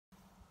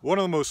One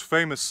of the most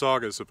famous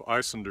sagas of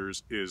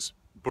Icelanders is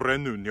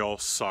Brennu-Njáls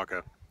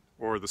saga,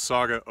 or the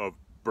saga of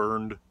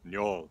Burned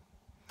Njal.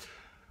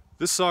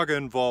 This saga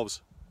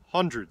involves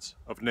hundreds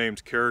of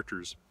named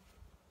characters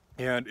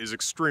and is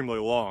extremely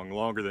long,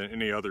 longer than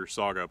any other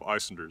saga of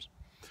Icelanders.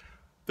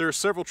 There are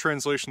several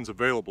translations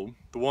available.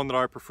 The one that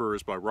I prefer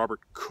is by Robert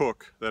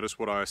Cook. That is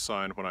what I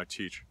assign when I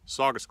teach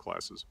sagas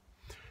classes.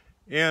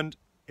 And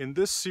in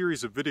this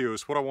series of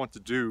videos, what I want to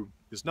do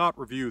is not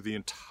review the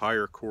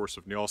entire course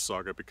of Njal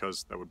Saga,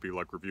 because that would be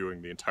like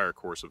reviewing the entire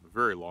course of a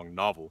very long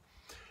novel,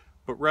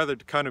 but rather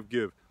to kind of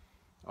give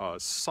a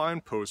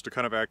signpost to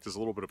kind of act as a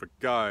little bit of a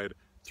guide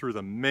through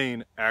the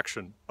main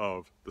action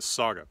of the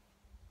saga,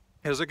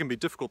 as it can be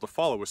difficult to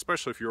follow,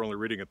 especially if you're only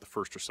reading it the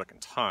first or second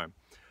time.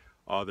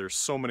 There's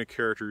so many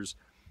characters,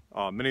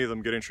 many of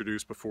them get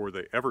introduced before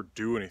they ever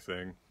do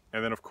anything,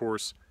 and then of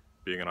course,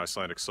 being an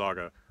Icelandic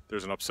saga,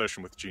 there's an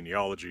obsession with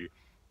genealogy,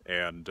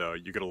 and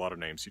you get a lot of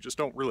names you just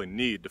don't really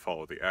need to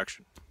follow the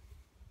action.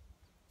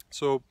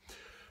 So,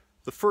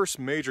 the first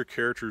major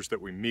characters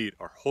that we meet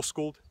are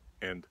Hallgerd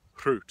and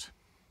Hrut.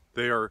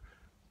 They are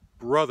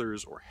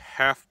brothers or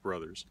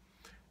half-brothers,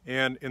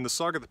 and in the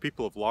saga The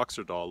People of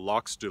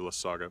Laxdæla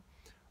saga,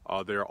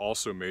 they are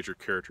also major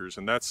characters.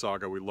 In that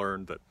saga we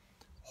learned that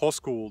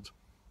Hallgerd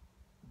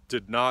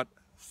did not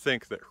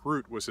think that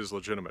Hrut was his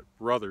legitimate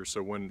brother,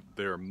 so when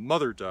their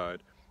mother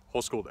died,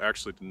 Hallgerd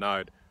actually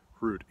denied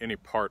Hrut any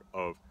part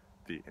of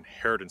the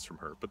inheritance from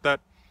her. But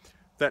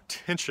that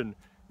tension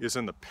is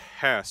in the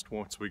past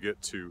once we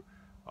get to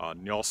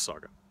Njal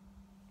Saga.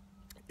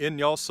 In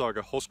Njal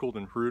Saga, Hallgerd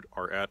and Hrut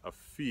are at a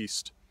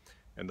feast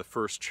in the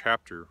first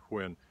chapter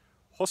when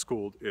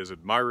Hallgerd is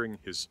admiring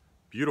his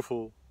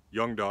beautiful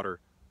young daughter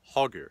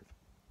Hallgerd,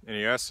 and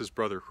he asks his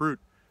brother Hrut,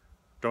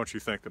 "Don't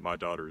you think that my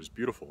daughter is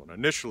beautiful?" And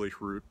initially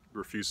Hrut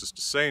refuses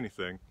to say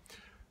anything,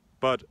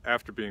 but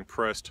after being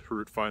pressed,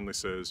 Hrut finally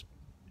says,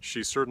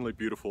 "She's certainly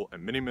beautiful,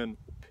 and many men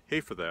will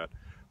pay for that,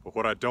 but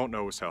what I don't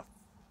know is how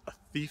a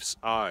thief's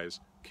eyes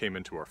came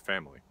into our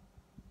family."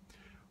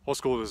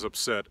 Hallgerd is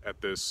upset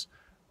at this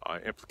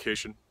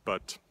implication,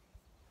 but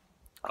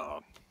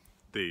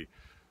the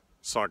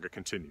saga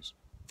continues.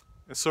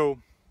 And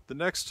so, the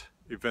next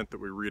event that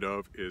we read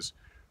of is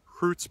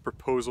Hrut's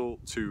proposal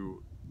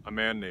to a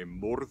man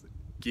named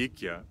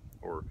Gigja,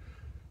 or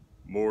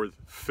Morð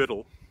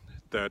Fiddle,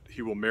 that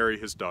he will marry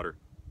his daughter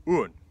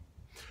Un.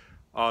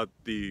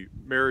 The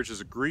marriage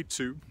is agreed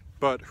to,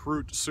 but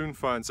Hrut soon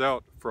finds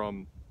out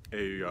from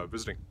a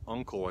visiting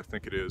uncle, I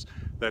think it is,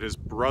 that his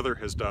brother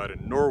has died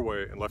in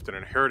Norway and left an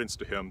inheritance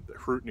to him that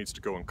Hrut needs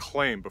to go and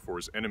claim before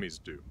his enemies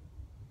do.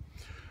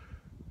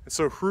 And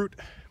so Hrut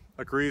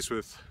agrees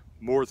with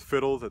Morð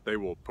Fiddle that they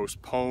will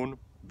postpone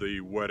the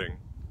wedding,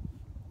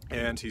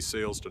 and he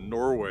sails to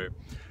Norway,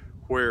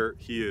 where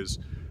he is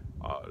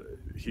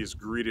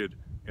greeted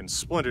in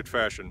splendid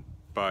fashion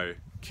by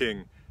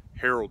King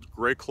Harald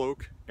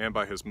Greycloak and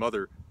by his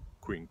mother,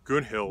 Queen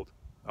Gunhild,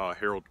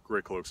 Harald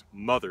Greycloak's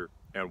mother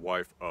and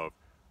wife of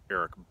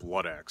Eric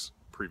Bloodaxe,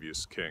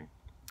 previous king,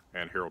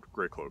 and Harald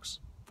Greycloak's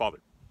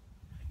father.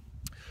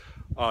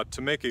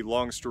 To make a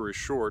long story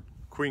short,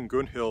 Queen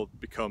Gunhild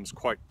becomes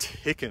quite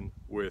taken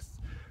with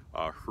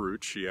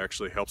Hrut. She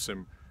actually helps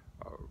him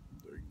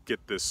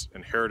get this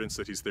inheritance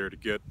that he's there to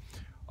get,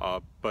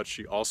 but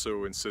she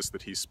also insists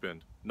that he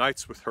spend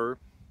nights with her,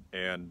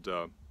 and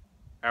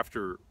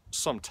after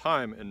some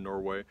time in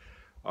Norway,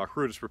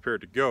 Hrut is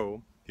prepared to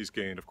go. He's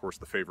gained, of course,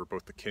 the favor of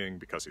both the king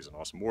because he's an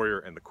awesome warrior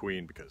and the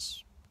queen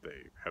because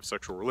they have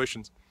sexual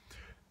relations.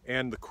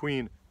 And the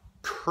queen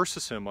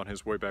curses him on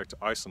his way back to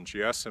Iceland.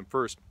 She asks him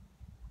first,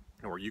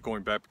 "Are you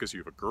going back because you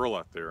have a girl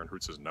out there?" And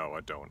Hrut says, "No, I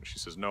don't." And she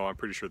says, "No, I'm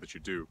pretty sure that you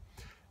do."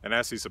 And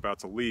as he's about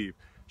to leave,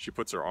 she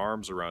puts her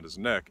arms around his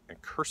neck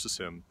and curses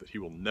him that he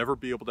will never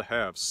be able to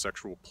have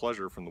sexual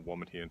pleasure from the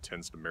woman he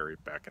intends to marry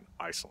back in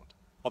Iceland.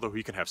 Although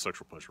he can have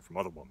sexual pleasure from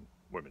other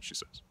women, she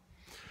says.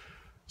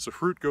 So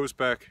Hrut goes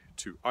back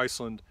to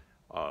Iceland,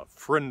 a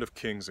friend of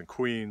kings and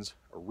queens,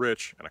 a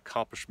rich and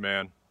accomplished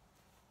man,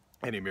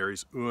 and he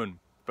marries Un.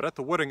 But at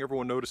the wedding,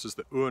 everyone notices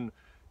that Un,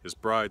 his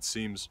bride,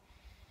 seems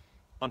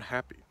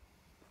unhappy.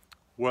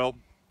 Well,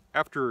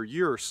 after a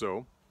year or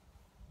so,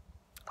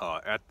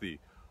 at the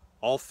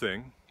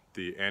Althing,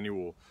 the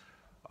annual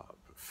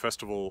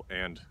festival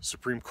and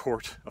Supreme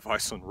Court of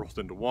Iceland rolled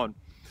into one,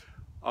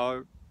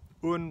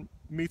 Un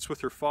meets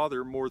with her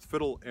father, Morð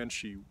Fiddle, and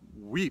she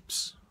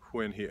weeps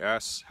when he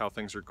asks how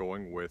things are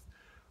going with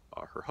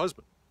her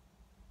husband.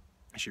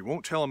 She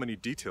won't tell him any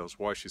details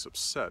why she's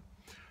upset.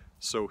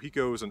 So he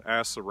goes and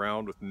asks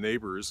around with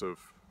neighbors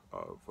of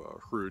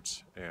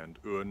Hrut and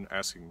Un,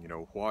 asking,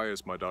 why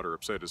is my daughter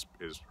upset?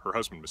 Is her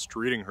husband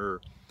mistreating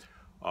her?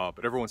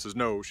 But everyone says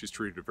no, she's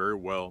treated her very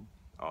well.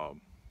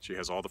 She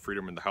has all the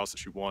freedom in the house that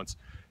she wants.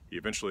 He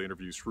eventually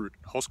interviews Hrut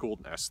and Hallgerd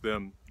and asks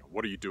them,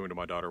 "What are you doing to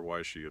my daughter? Why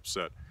is she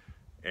upset?"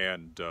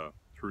 And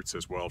Hrut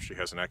says, "Well, if she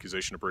has an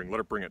accusation to bring, let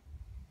her bring it."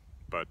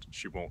 But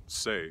she won't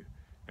say.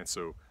 And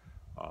so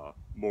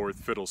Morð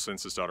Fiddle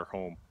sends his daughter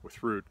home with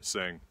Hrut,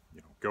 saying,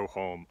 "Go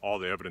home. All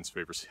the evidence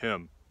favors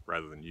him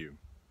rather than you."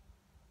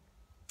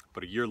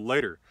 But a year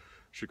later,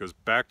 she goes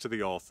back to the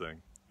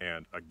Althing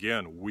and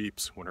again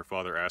weeps when her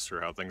father asks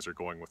her how things are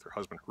going with her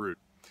husband Hrut.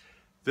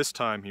 This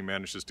time he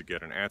manages to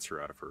get an answer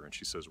out of her, and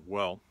she says,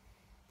 well,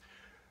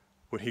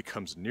 when he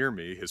comes near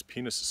me, his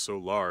penis is so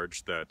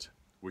large that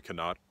we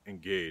cannot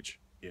engage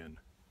in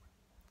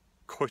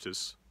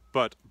coitus,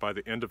 but by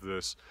the end of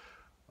this,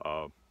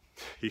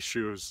 he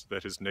shows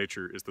that his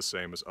nature is the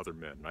same as other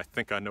men. And I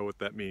think I know what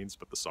that means,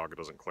 but the saga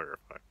doesn't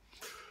clarify.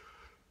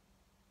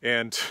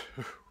 And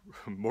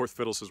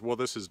Morthfiddle says, well,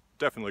 this is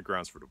definitely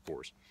grounds for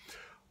divorce.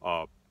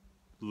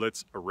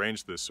 Let's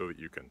arrange this so that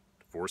you can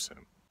divorce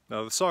him.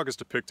 Now, the sagas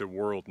depict a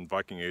world in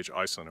Viking Age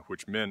Iceland in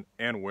which men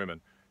and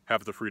women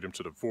have the freedom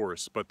to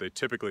divorce, but they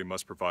typically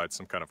must provide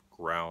some kind of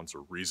grounds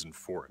or reason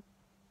for it.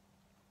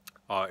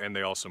 And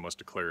they also must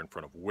declare in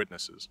front of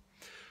witnesses.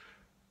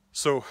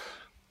 So,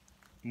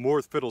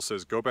 Morthfiddle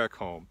says, go back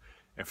home,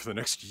 and for the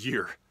next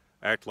year,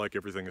 act like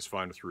everything is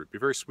fine with Hrut. Be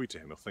very sweet to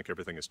him. He'll think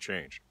everything has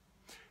changed.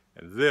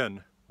 And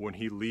then, when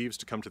he leaves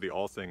to come to the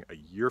Althing a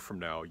year from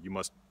now, you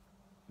must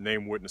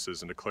name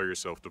witnesses and declare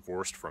yourself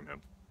divorced from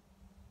him.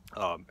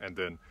 And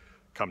then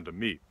come to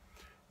me.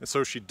 And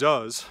so she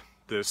does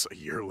this a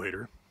year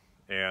later,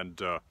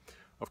 and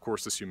of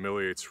course this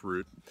humiliates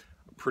Hrut.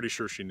 I'm pretty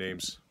sure she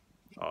names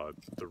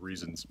the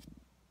reasons,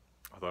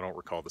 although I don't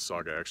recall the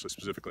saga actually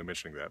specifically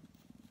mentioning that.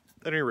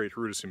 At any rate,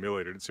 Hrut is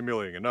humiliated. It's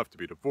humiliating enough to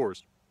be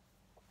divorced,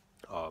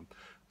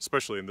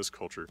 especially in this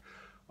culture.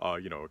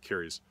 You know, it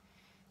carries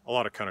a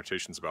lot of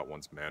connotations about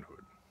one's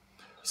manhood.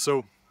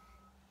 So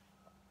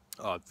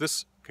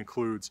this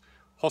concludes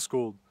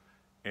Hallgerd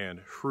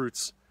and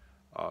Hrut's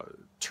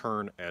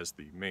turn as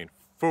the main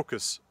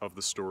focus of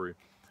the story,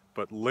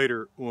 but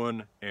later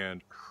Un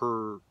and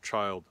her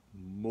child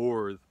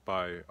Morð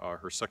by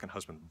her second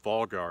husband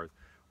Hallgerd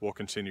will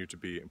continue to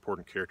be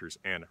important characters,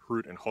 and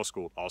Hrut and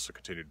Hallgerd also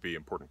continue to be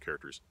important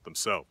characters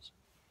themselves.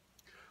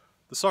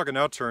 The saga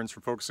now turns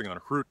from focusing on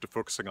Hrut to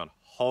focusing on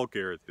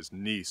Hallgerd, his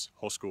niece,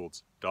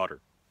 Hallgerd's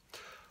daughter.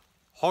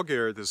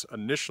 Hallgerd is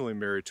initially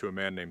married to a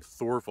man named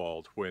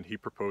Thorvald when he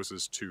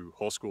proposes to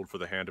Hallgerd for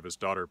the hand of his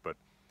daughter, but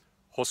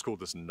Hallgerd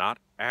does not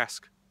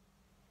ask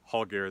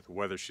Hallgerd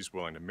whether she's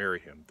willing to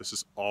marry him. This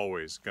is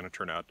always going to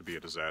turn out to be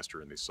a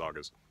disaster in these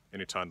sagas,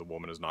 anytime the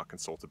woman is not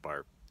consulted by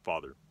her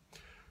father,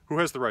 who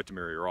has the right to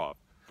marry her off,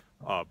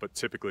 but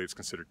typically it's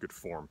considered good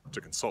form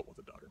to consult with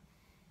the daughter.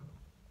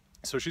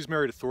 So she's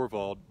married to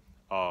Thorvald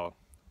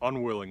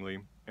unwillingly,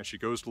 and she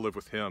goes to live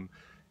with him,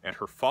 and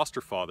her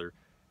foster father,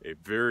 a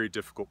very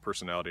difficult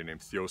personality named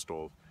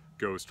Thjostolv,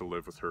 goes to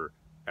live with her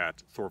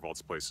at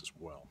Thorvald's place as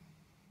well.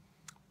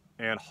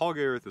 And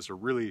Hallgerd is a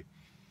really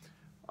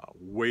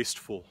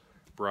wasteful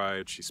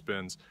bride. She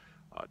spends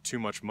too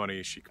much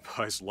money. She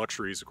buys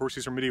luxuries. Of course,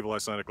 these are medieval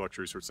Icelandic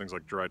luxuries, so it's things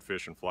like dried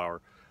fish and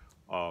flour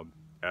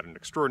at an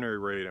extraordinary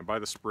rate. And by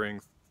the spring,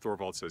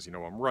 Thorvald says, you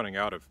know, I'm running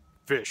out of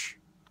fish,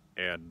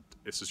 and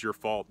this is your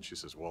fault. And she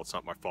says, well, it's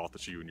not my fault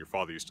that you and your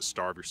father used to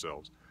starve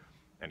yourselves.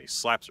 And he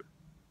slaps her.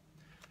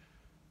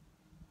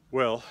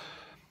 Well,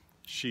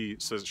 she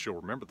says she'll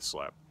remember the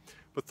slap,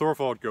 but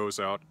Thorvald goes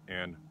out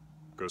and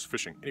goes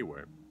fishing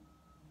anyway.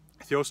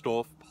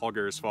 Thjostolf,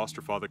 Hallgerd's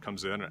foster father,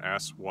 comes in and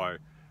asks why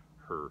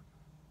her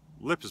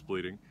lip is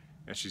bleeding,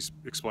 and she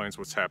explains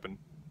what's happened.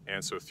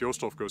 And so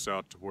Thjostolf goes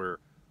out to where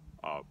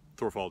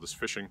Thorvald is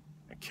fishing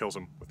and kills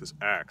him with his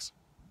axe.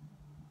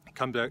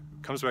 Comes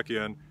back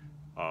in.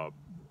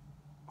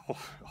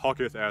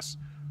 Hallgerd asks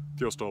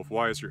Thjostolf,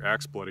 why is your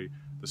axe bloody?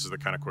 This is the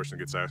kind of question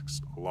that gets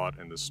asked a lot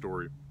in this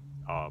story.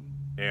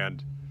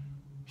 And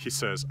he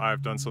says,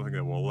 I've done something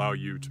that will allow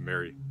you to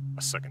marry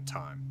a second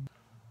time.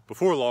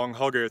 Before long,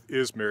 Hallgerd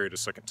is married a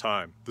second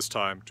time, this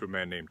time to a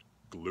man named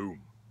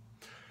Gloom.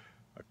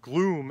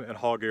 Gloom and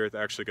Hallgerd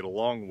actually get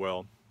along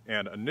well,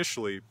 and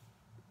initially,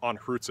 on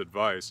Hrut's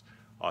advice,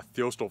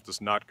 Thjostolf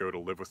does not go to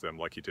live with them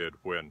like he did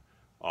when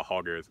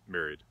Hallgerd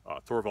married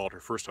Thorvald, her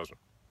first husband.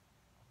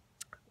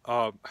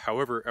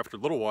 However, after a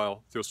little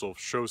while, Thjostolf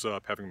shows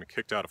up, having been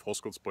kicked out of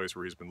Hallgerd's place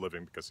where he's been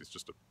living because he's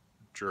just a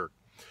jerk.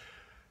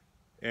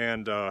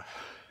 And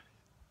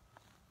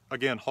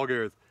again,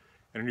 Hallgerd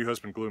and her new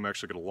husband Gloom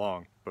actually get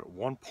along, but at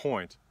one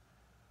point,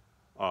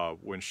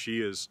 when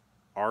she is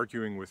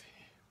arguing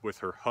with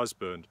her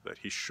husband that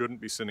he shouldn't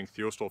be sending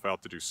Thjostolf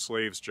out to do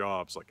slaves'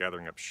 jobs like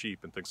gathering up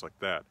sheep and things like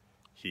that,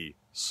 he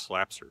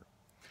slaps her.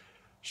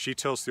 She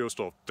tells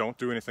Thjostolf, don't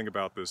do anything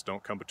about this,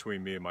 don't come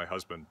between me and my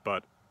husband,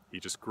 but he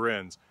just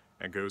grins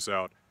and goes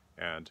out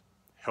and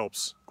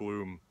helps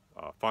Gloom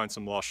find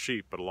some lost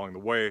sheep, but along the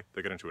way,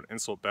 they get into an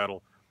insult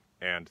battle,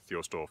 and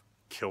Thjostolf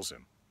kills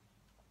him.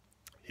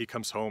 He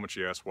comes home and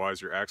she asks, why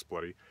is your axe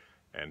bloody?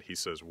 And he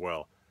says,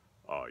 well,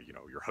 you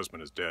know, your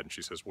husband is dead. And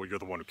she says, well, you're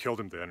the one who killed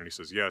him then. And he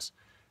says, yes.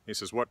 And he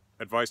says, what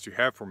advice do you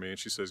have for me? And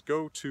she says,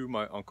 go to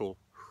my uncle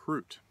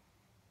Hrut.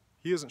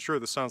 He isn't sure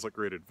this sounds like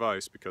great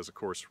advice because, of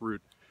course, Hrut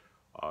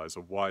is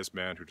a wise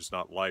man who does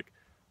not like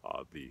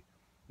the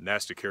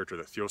nasty character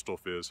that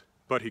Thjostolf is,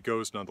 but he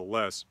goes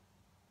nonetheless,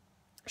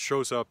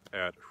 shows up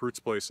at Hrut's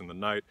place in the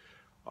night.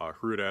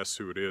 Hrut asks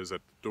who it is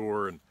at the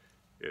door, and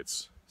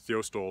it's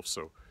Thjostolf,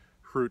 so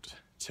Hrut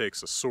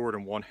takes a sword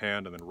in one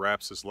hand and then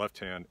wraps his left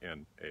hand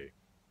in a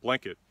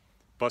blanket,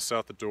 busts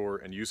out the door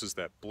and uses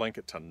that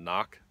blanket to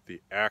knock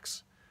the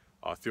axe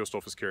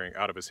Thjostolf is carrying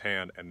out of his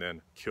hand, and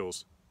then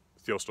kills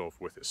Thjostolf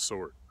with his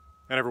sword.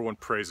 And everyone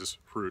praises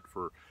Hrut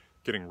for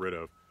getting rid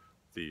of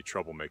the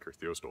troublemaker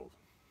Thjostolf.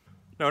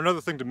 Now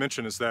another thing to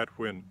mention is that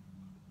when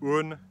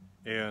Un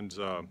and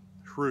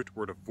Hrut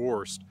were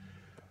divorced,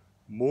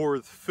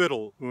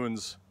 Morð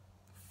Un's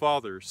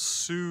father,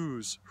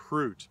 sues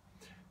Hrut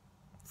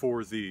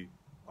for the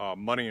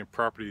money and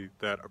property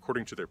that,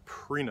 according to their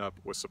prenup,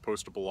 was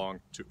supposed to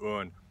belong to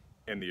Un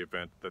in the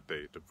event that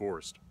they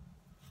divorced.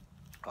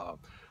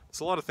 There's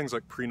a lot of things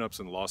like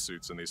prenups and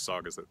lawsuits in these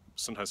sagas that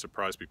sometimes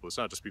surprise people. It's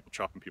not just people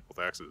chopping people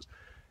with axes.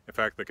 In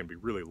fact, they can be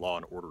really law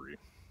and ordery.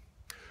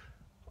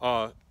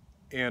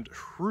 And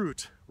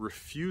Hrut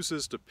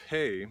refuses to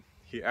pay.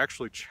 He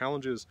actually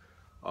challenges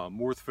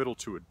Morð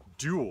to a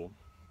duel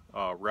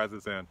rather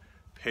than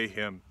pay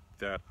him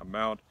that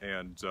amount.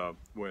 And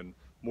when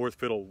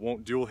Morð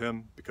won't duel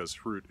him because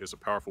Hrut is a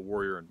powerful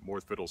warrior and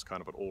Morð is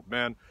kind of an old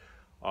man,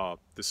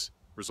 this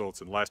results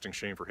in lasting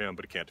shame for him,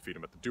 but he can't defeat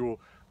him at the duel.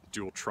 The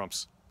duel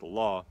trumps the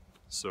law,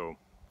 so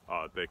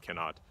they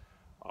cannot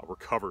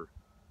recover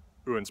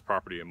Un's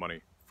property and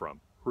money from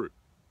Hrut.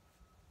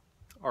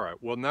 Alright,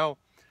 well now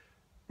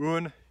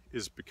Un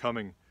is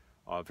becoming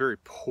very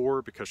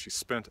poor because she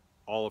spent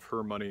all of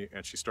her money,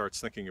 and she starts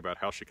thinking about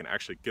how she can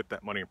actually get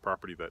that money and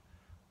property that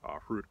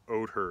Hrut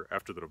owed her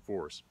after the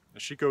divorce.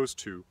 And she goes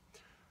to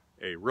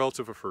a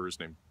relative of hers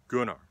named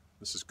Gunnar.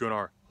 This is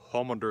Gunnar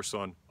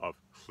Hallmundarson of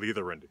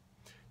Hlíðarendi.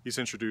 He's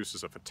introduced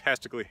as a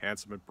fantastically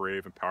handsome and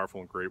brave and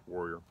powerful and great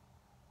warrior.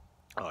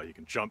 He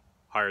can jump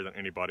higher than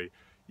anybody,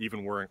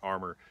 even wearing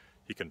armor.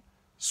 He can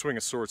swing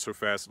a sword so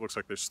fast it looks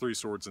like there's 3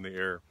 swords in the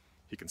air.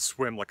 He can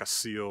swim like a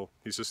seal.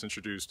 He's just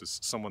introduced as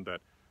someone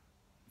that,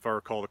 if I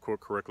recall the quote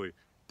correctly,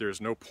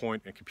 there's no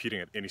point in competing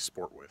at any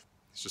sport with.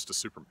 He's just a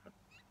Superman.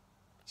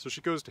 So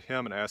she goes to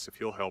him and asks if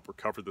he'll help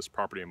recover this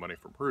property and money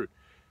from Hrut.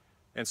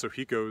 And so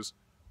he goes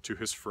to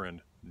his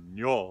friend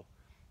Njal,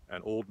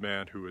 an old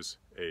man who is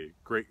a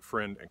great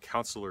friend and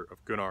counselor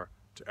of Gunnar,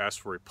 to ask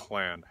for a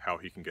plan how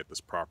he can get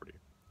this property.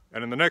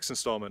 And in the next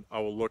installment, I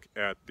will look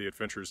at the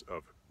adventures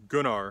of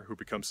Gunnar, who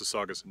becomes the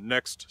saga's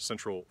next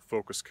central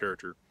focus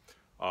character,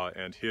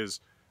 and his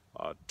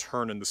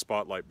turn in the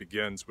spotlight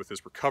begins with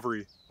his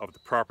recovery of the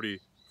property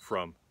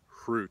from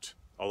Hrut,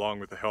 along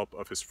with the help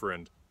of his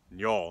friend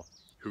Njal,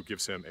 who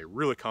gives him a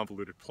really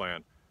convoluted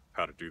plan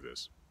how to do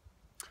this.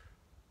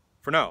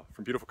 For now,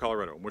 from beautiful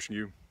Colorado, I'm wishing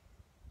you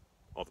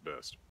all the best.